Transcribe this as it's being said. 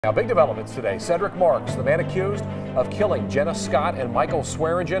Now, big developments today. Cedric Marks, the man accused of killing Jenna Scott and Michael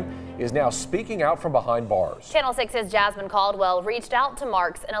Swearingen, is now speaking out from behind bars. Channel 6's Jasmine Caldwell reached out to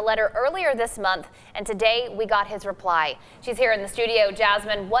Marks in a letter earlier this month, and today we got his reply. She's here in the studio.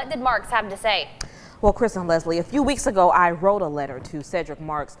 Jasmine, what did Marks have to say? Well, Chris and Leslie, a few weeks ago, I wrote a letter to Cedric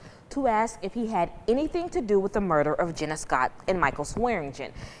Marks to ask if he had anything to do with the murder of Jenna Scott and Michael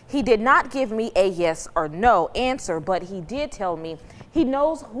Swearingen. He did not give me a yes or no answer, but he did tell me he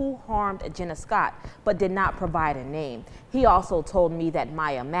knows who harmed Jenna Scott, but did not provide a name. He also told me that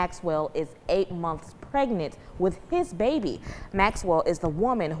Maya Maxwell is 8 months pregnant with his baby. Maxwell is the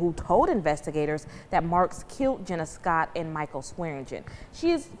woman who told investigators that Marks killed Jenna Scott and Michael Swearingen.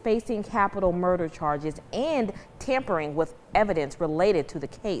 She is facing capital murder charges and tampering with evidence related to the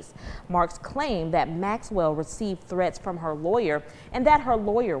case. Marks claimed that Maxwell received threats from her lawyer and that her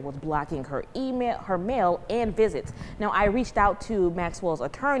lawyer was blocking her email, her mail, and visits. Now, I reached out to Maxwell's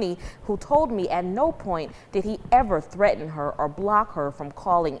attorney, who told me at no point did he ever threaten her or block her from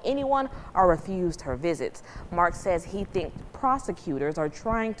calling anyone or refused her visits. Marks says he thinks prosecutors are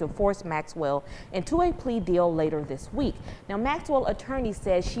trying to force Maxwell into a plea deal later this week. Now, Maxwell's attorney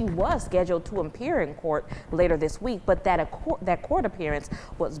says she was scheduled to appear in court later this week, but that court appearance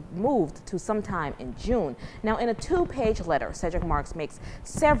was moved to sometime in June. Now, in a 2-page letter, Cedric Marks makes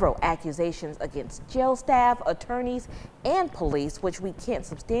several accusations against jail staff, attorneys, and police, which we can't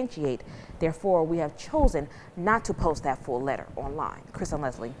substantiate. Therefore, we have chosen not to post that full letter online. Chris and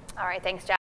Leslie. All right, thanks, Jack.